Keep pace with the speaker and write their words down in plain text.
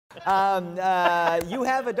You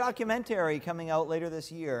have a documentary coming out later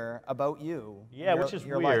this year about you. Yeah, which is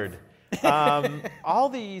weird. All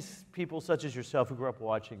these people, such as yourself, who grew up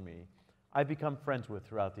watching me, I've become friends with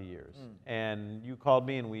throughout the years. And you called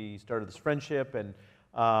me, and we started this friendship. And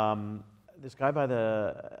this guy by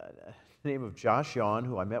the name of Josh Yawn,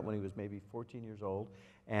 who I met when he was maybe 14 years old,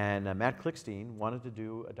 and Matt Klickstein wanted to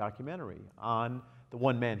do a documentary on the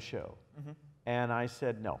one-man show. And I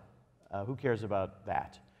said, no, who cares about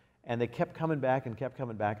that? And they kept coming back and kept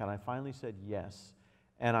coming back, and I finally said yes.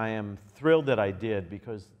 And I am thrilled that I did,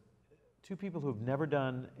 because two people who've never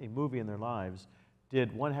done a movie in their lives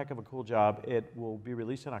did one heck of a cool job. It will be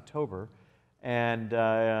released in October, and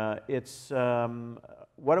it's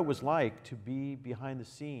what it was like to be behind the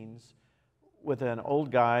scenes with an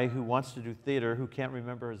old guy who wants to do theater who can't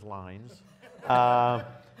remember his lines,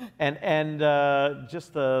 and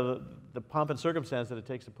just the pomp and circumstance that it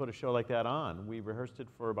takes to put a show like that on. We rehearsed it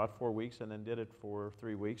for about 4 weeks and then did it for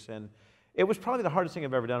 3 weeks, and it was probably the hardest thing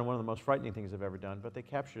I've ever done and one of the most frightening things I've ever done, but they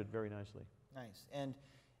captured it very nicely. Nice. And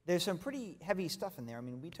there's some pretty heavy stuff in there. I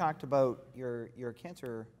mean, we talked about your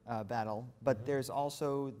cancer battle, but there's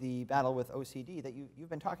also the battle with OCD that you've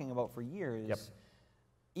been talking about for years. Yep.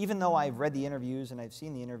 Even though I've read the interviews and I've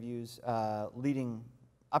seen the interviews leading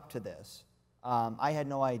up to this, I had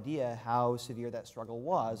no idea how severe that struggle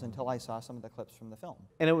was until I saw some of the clips from the film.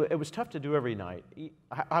 And it was tough to do every night.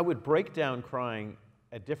 I would break down crying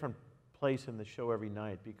at different place in the show every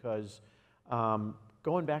night, because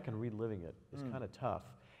going back and reliving it is kind of tough.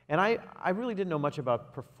 And I really didn't know much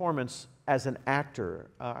about performance as an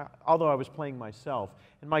actor, although I was playing myself.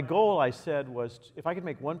 And my goal, I said, was if I could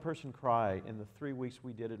make one person cry in the 3 weeks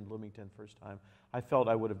we did it in Bloomington first time, I felt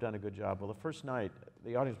I would have done a good job. Well, the first night,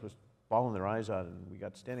 the audience was bawling their eyes out, and we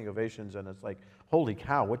got standing ovations, and it's like, holy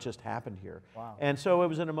cow, what just happened here? Wow. And so it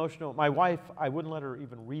was an emotional, my wife, I wouldn't let her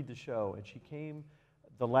even read the show, and she came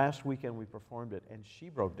the last weekend we performed it, and she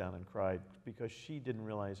broke down and cried because she didn't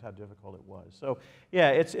realize how difficult it was. So yeah,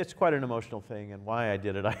 it's quite an emotional thing, and why I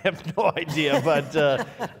did it, I have no idea.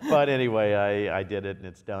 But anyway, I did it, and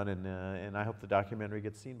it's done, and I hope the documentary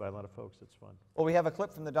gets seen by a lot of folks. It's fun. Well, we have a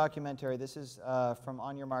clip from the documentary. This is from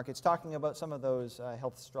On Your Marc. It's talking about some of those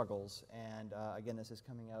health struggles, and again, this is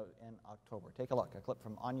coming out in October. Take a look. A clip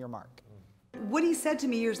from On Your Marc. What he said to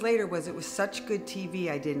me years later was, it was such good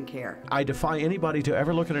TV, I didn't care. I defy anybody to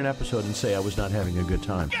ever look at an episode and say I was not having a good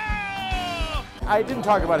time. I didn't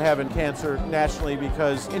talk about having cancer nationally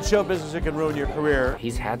because in show business it can ruin your career.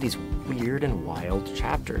 He's had these weird and wild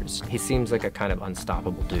chapters. He seems like a kind of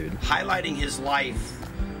unstoppable dude. Highlighting his life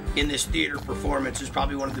in this theater performance is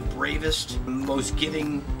probably one of the bravest, most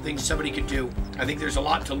giving things somebody could do. I think there's a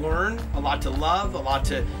lot to learn, a lot to love, a lot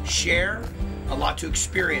to share, a lot to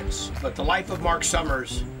experience. But the life of Marc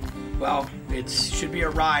Summers, well, it should be a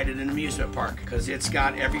ride at an amusement park, because it's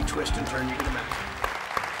got every twist and turn you can imagine.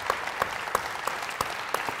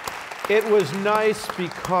 It was nice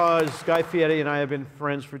because Guy Fieri and I have been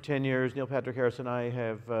friends for 10 years. Neil Patrick Harris and I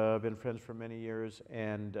have been friends for many years,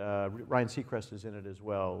 and Ryan Seacrest is in it as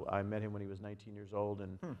well. I met him when he was 19 years old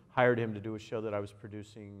and hired him to do a show that I was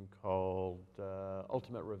producing called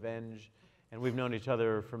Ultimate Revenge. And we've known each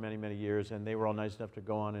other for many, many years, and they were all nice enough to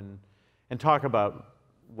go on and talk about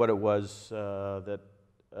what it was that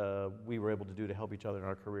we were able to do to help each other in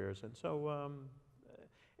our careers. And so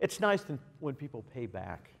it's nice when people pay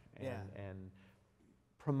back and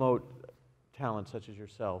promote talent such as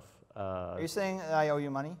yourself. Are you saying I owe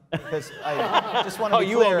you money? Because I just want to be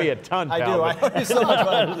clear. Oh, you owe me a ton, I pal. do. I owe you so much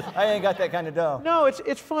money. I ain't got that kind of dough. No,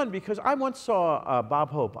 it's fun because I once saw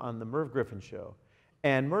Bob Hope on the Merv Griffin show.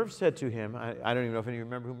 And Merv said to him, I don't even know if any of you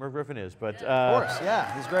remember who Merv Griffin is, but... of course,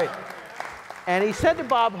 yeah, he's great. And he said to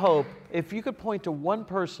Bob Hope, if you could point to one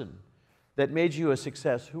person that made you a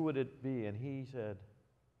success, who would it be? And he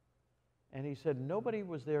said nobody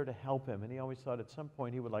was there to help him, and he always thought at some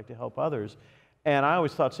point he would like to help others. And I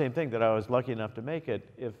always thought the same thing, that I was lucky enough to make it.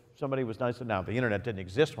 If somebody was nice enough, the internet didn't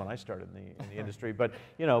exist when I started in the industry, but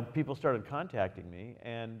you know, people started contacting me,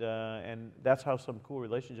 and that's how some cool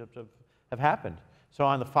relationships have happened. So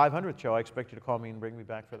on the 500th show, I expect you to call me and bring me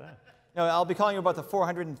back for that. No, I'll be calling you about the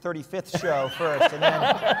 435th show first, and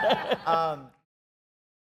then...